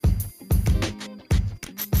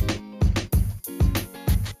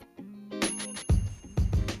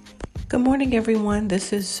Good morning, everyone.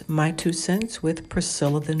 This is My Two Cents with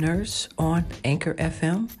Priscilla the Nurse on Anchor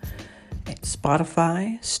FM,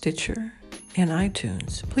 Spotify, Stitcher, and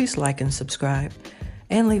iTunes. Please like and subscribe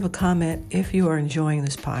and leave a comment if you are enjoying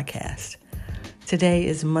this podcast. Today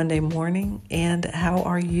is Monday morning, and how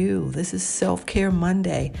are you? This is Self-Care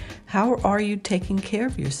Monday. How are you taking care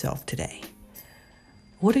of yourself today?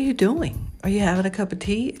 What are you doing? Are you having a cup of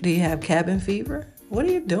tea? Do you have cabin fever? What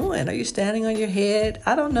are you doing? Are you standing on your head?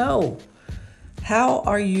 I don't know. How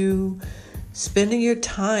are you spending your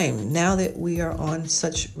time now that we are on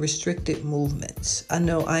such restricted movements? I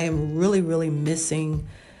know I am really missing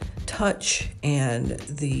touch and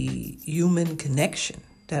the human connection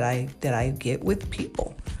that I get with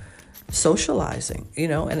people, socializing,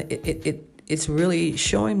 and it's really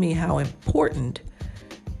showing me how important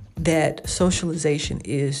that socialization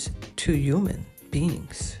is to human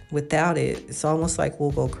beings. Without it, it's almost like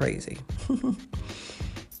we'll go crazy.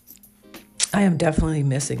 I am definitely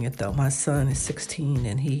missing it, though. My son is 16,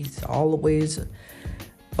 and he's always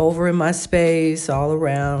over in my space, all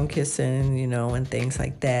around, kissing, and things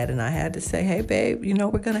like that. And I had to say, hey, babe, we're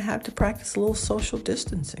going to have to practice a little social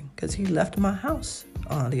distancing, because he left my house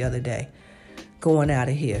the other day going out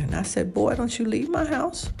of here. And I said, boy, don't you leave my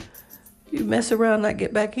house. You mess around, not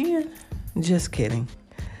get back in. Just kidding.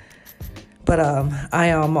 But I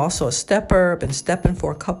am also a stepper. I've been stepping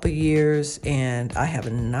for a couple of years, and I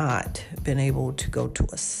have not been able to go to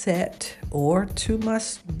a set or to my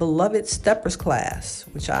beloved steppers class,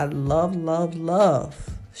 which I love.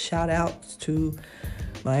 Shout out to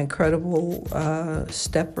my incredible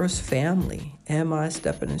steppers family and my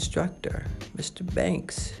stepping instructor, Mr.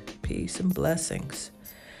 Banks. Peace and blessings.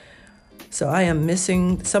 So I am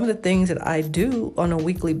missing some of the things that I do on a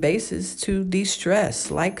weekly basis to de-stress,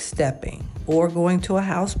 like stepping or going to a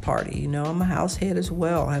house party. I'm a house head as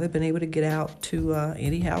well. I haven't been able to get out to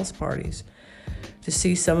any house parties to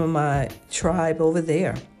see some of my tribe over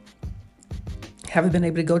there. Haven't been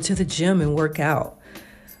able to go to the gym and work out.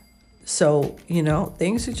 So,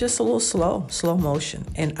 things are just a little slow motion.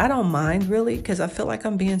 And I don't mind really, because I feel like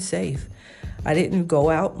I'm being safe. I didn't go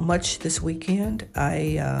out much this weekend.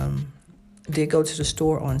 I did go to the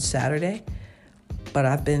store on Saturday, but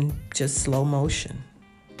I've been just slow motion,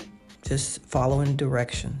 just following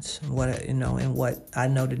directions, and what I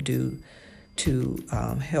know to do to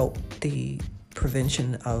help the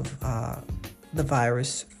prevention of the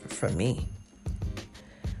virus for me.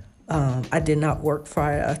 I did not work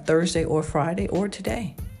Thursday or Friday or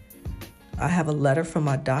today. I have a letter from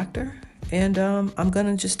my doctor, and I'm going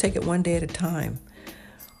to just take it one day at a time.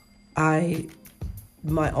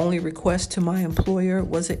 My only request to my employer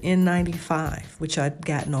was an N95, which I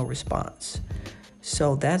got no response.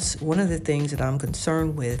 So that's one of the things that I'm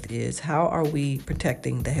concerned with, is how are we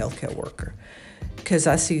protecting the healthcare worker? Because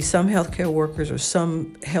I see some healthcare workers or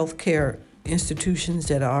some healthcare institutions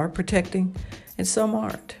that are protecting and some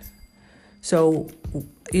aren't. So,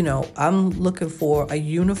 I'm looking for a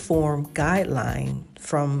uniform guideline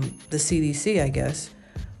from the CDC, I guess,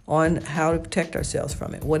 on how to protect ourselves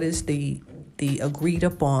from it. What is the agreed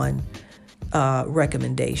upon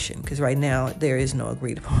recommendation? Because right now there is no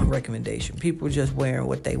agreed upon recommendation. People are just wearing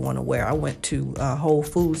what they want to wear. I went to Whole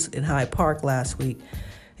Foods in Hyde Park last week,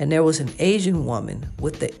 and there was an Asian woman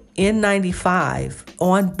with the N95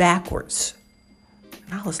 on backwards.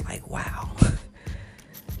 And I was like, wow.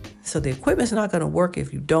 So the equipment's not going to work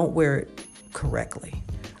if you don't wear it correctly.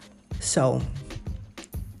 So,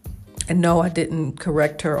 and no, I didn't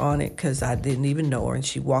correct her on it because I didn't even know her, and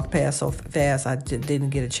she walked past so fast I didn't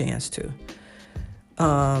get a chance to.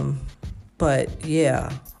 But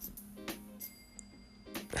yeah,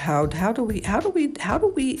 how do we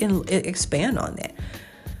expand on that?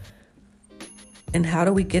 And how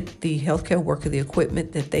do we get the healthcare worker the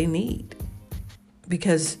equipment that they need?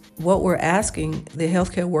 Because what we're asking the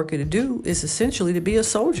healthcare worker to do is essentially to be a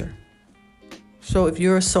soldier. So if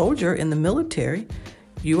you're a soldier in the military,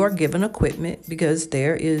 you are given equipment because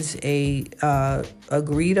there is a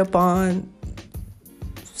agreed upon,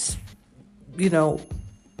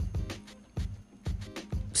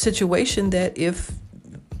 situation that if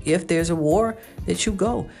there's a war, that you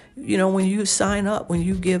go. When you sign up, when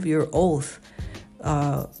you give your oath,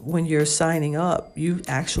 when you're signing up, you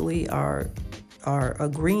actually are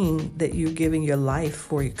agreeing that you're giving your life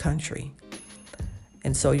for your country.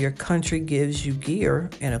 And so your country gives you gear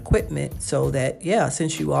and equipment so that,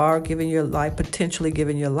 since you are potentially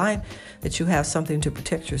giving your life, that you have something to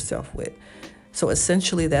protect yourself with. So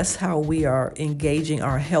essentially, that's how we are engaging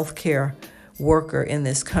our healthcare worker in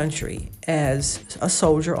this country, as a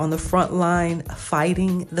soldier on the front line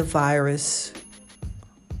fighting the virus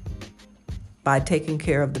by taking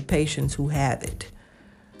care of the patients who have it.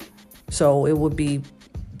 So it would be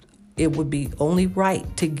only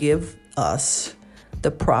right to give us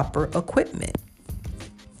the proper equipment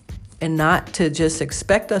and not to just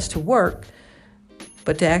expect us to work,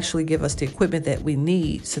 but to actually give us the equipment that we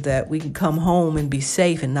need so that we can come home and be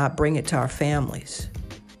safe and not bring it to our families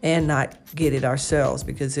and not get it ourselves.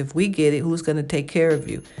 Because if we get it, who's going to take care of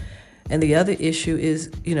you? And the other issue is,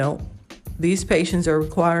 these patients are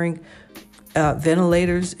requiring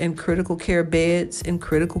ventilators and critical care beds and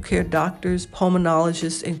critical care doctors,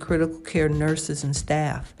 pulmonologists, and critical care nurses and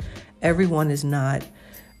staff. Everyone is not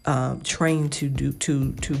trained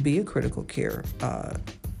to be a critical care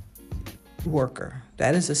worker.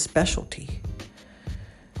 That is a specialty.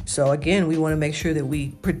 So again, we want to make sure that we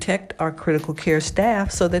protect our critical care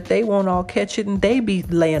staff so that they won't all catch it and they be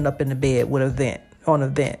laying up in the bed with a vent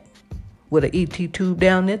with an ET tube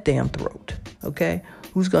down their damn throat. Okay?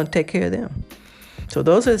 Who's going to take care of them? So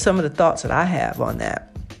those are some of the thoughts that I have on that.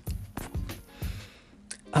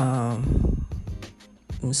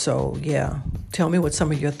 And so, yeah, tell me what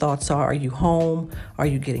some of your thoughts are. Are you home? Are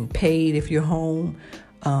you getting paid if you're home?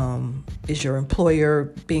 Is your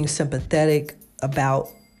employer being sympathetic about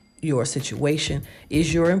your situation?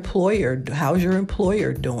 How's your employer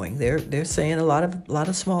doing? They're saying a lot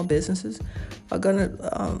of small businesses are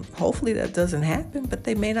gonna, hopefully that doesn't happen, but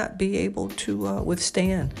they may not be able to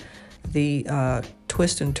withstand the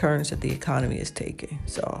twists and turns that the economy is taking.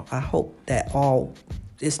 So I hope that all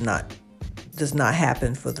does not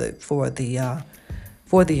happen for the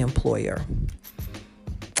employer.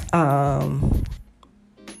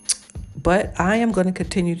 But I am going to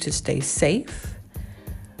continue to stay safe.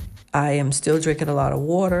 I am still drinking a lot of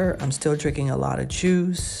water. I'm still drinking a lot of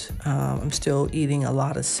juice. I'm still eating a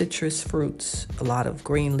lot of citrus fruits, a lot of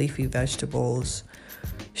green leafy vegetables,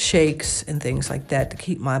 shakes, and things like that to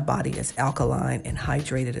keep my body as alkaline and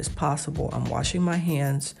hydrated as possible. I'm washing my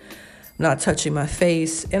hands, not touching my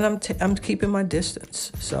face, and I'm keeping my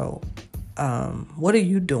distance. So what are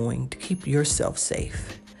you doing to keep yourself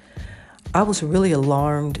safe? I was really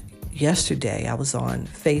alarmed yesterday. I was on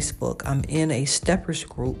Facebook. I'm in a steppers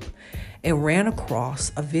group and ran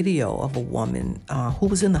across a video of a woman who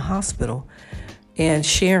was in the hospital and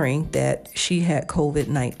sharing that she had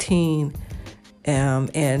COVID-19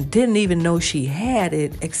 and didn't even know she had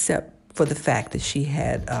it, except for the fact that she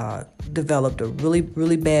had developed a really,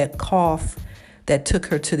 really bad cough that took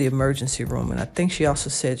her to the emergency room. And I think she also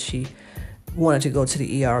said she wanted to go to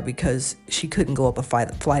the ER because she couldn't go up a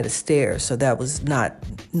flight of stairs. So that was not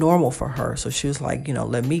normal for her. So she was like,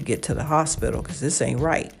 let me get to the hospital because this ain't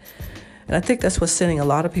right. And I think that's what's sending a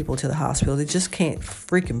lot of people to the hospital. They just can't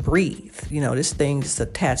freaking breathe. This thing just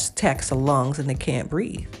attacks the lungs and they can't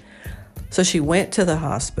breathe. So she went to the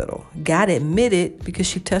hospital, got admitted because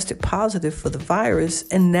she tested positive for the virus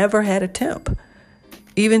and never had a temp.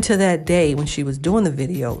 Even to that day when she was doing the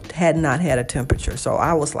video, had not had a temperature. So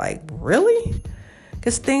I was like, really?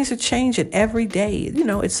 Because things are changing every day.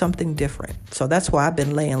 It's something different. So that's why I've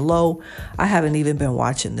been laying low. I haven't even been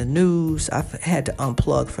watching the news. I've had to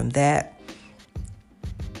unplug from that.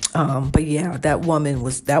 But yeah, that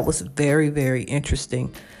was very, very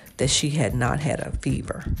interesting that she had not had a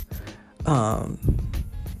fever.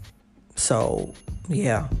 So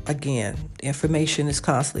yeah, again, information is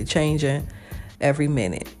constantly changing every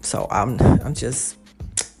minute. So I'm just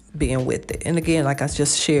being with it. And again, like I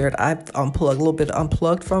just shared, I've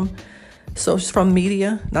unplugged from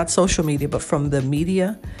media, not social media, but from the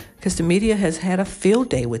media, because the media has had a field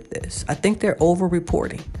day with this. I think they're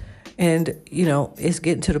over-reporting. And, it's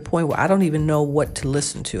getting to the point where I don't even know what to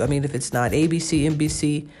listen to. I mean, if it's not ABC,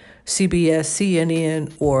 NBC, CBS,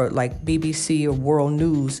 CNN, or like BBC or World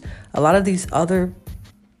News, a lot of these other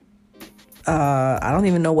I don't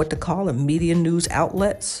even know what to call them, media news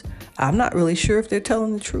outlets, I'm not really sure if they're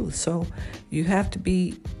telling the truth. So you have to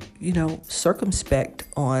be, circumspect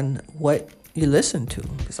on what you listen to,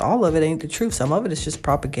 because all of it ain't the truth. Some of it is just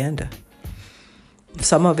propaganda.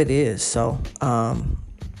 Some of it is. So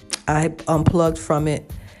I unplugged from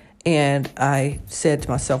it, and I said to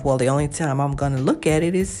myself, well, the only time I'm going to look at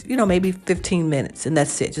it is, maybe 15 minutes, and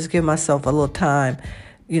that's it. Just give myself a little time,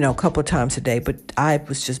 a couple of times a day. But I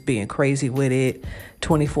was just being crazy with it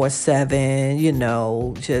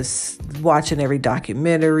 24/7, just watching every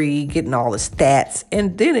documentary, getting all the stats.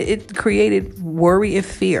 And then it created worry and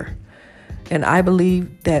fear. And I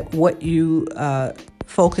believe that what you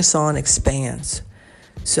focus on expands.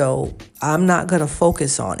 So I'm not going to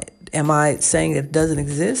focus on it. Am I saying it doesn't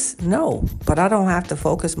exist? No, but I don't have to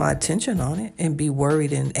focus my attention on it and be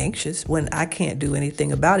worried and anxious when I can't do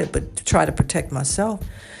anything about it but to try to protect myself.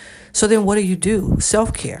 So then what do?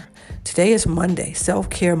 Self-care. Today is Monday,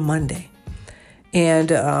 Self-Care Monday.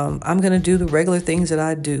 And I'm going to do the regular things that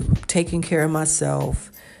I do, taking care of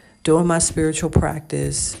myself, doing my spiritual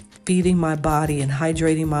practice, feeding my body and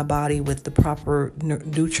hydrating my body with the proper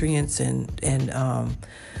nutrients and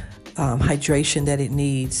hydration that it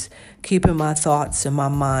needs, keeping my thoughts and my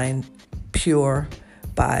mind pure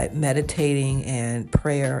by meditating and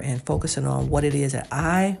prayer and focusing on what it is that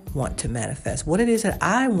I want to manifest, what it is that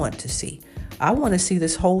I want to see. I want to see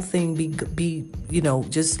this whole thing be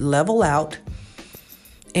just level out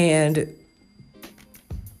and,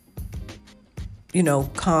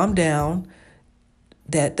 calm down,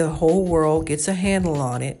 that the whole world gets a handle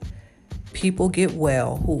on it. People get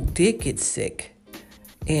well who did get sick,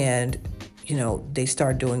 and they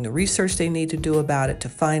start doing the research they need to do about it to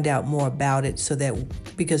find out more about it, so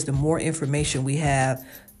that because the more information we have,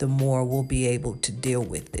 the more we'll be able to deal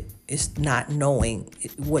with it. It's not knowing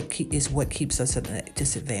what keeps us at a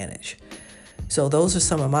disadvantage. So those are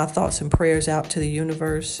some of my thoughts and prayers out to the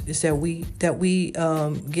universe, is that we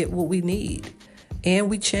get what we need, and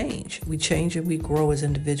we change and we grow as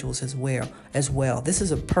individuals as well. This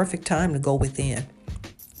is a perfect time to go within.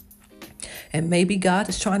 And maybe God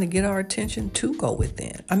is trying to get our attention to go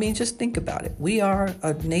within. I mean, just think about it. We are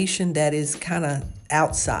a nation that is kind of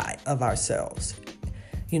outside of ourselves.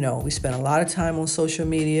 We spend a lot of time on social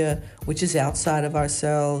media, which is outside of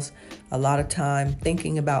ourselves. A lot of time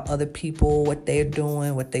thinking about other people, what they're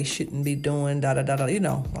doing, what they shouldn't be doing,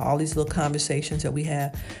 all these little conversations that we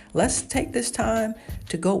have. Let's take this time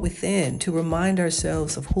to go within, to remind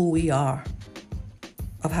ourselves of who we are,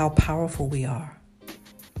 of how powerful we are,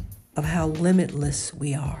 of how limitless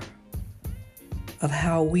we are, of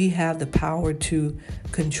how we have the power to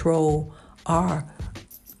control our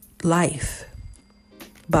life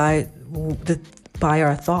by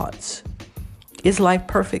our thoughts. Is life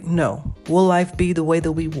perfect? No. Will life be the way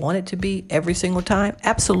that we want it to be every single time?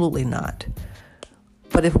 Absolutely not.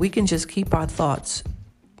 But if we can just keep our thoughts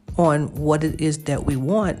on what it is that we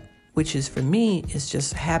want, which is, for me, is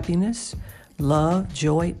just happiness, love,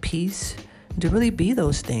 joy, peace, to really be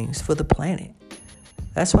those things for the planet.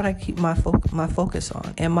 That's what I keep my focus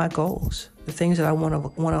on, and my goals, the things that I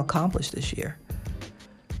want to accomplish this year.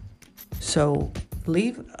 So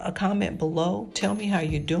leave a comment below. Tell me how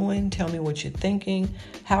you're doing. Tell me what you're thinking.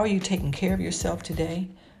 How are you taking care of yourself today?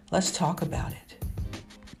 Let's talk about it.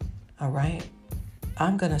 All right.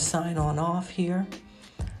 I'm going to sign on off here.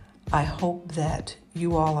 I hope that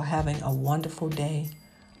you all are having a wonderful day.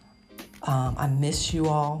 I miss you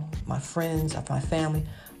all, my friends, my family,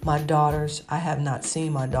 my daughters. I have not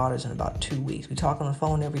seen my daughters in about 2 weeks. We talk on the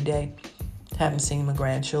phone every day. Haven't seen my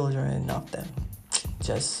grandchildren and nothing.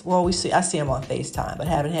 I see them on FaceTime, but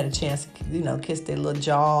haven't had a chance to, kiss their little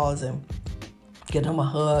jaws and give them a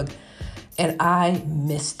hug. And I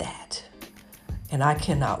miss that. And I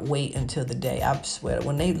cannot wait until the day, I swear,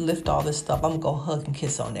 when they lift all this stuff, I'm going to go hug and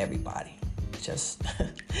kiss on everybody. Just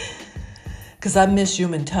because I miss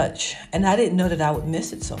human touch. And I didn't know that I would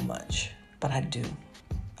miss it so much, but I do.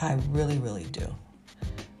 I really, really do.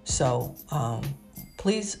 So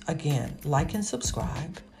please, again, like and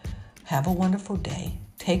subscribe. Have a wonderful day.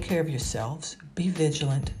 Take care of yourselves. Be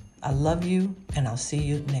vigilant. I love you, and I'll see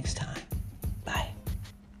you next time.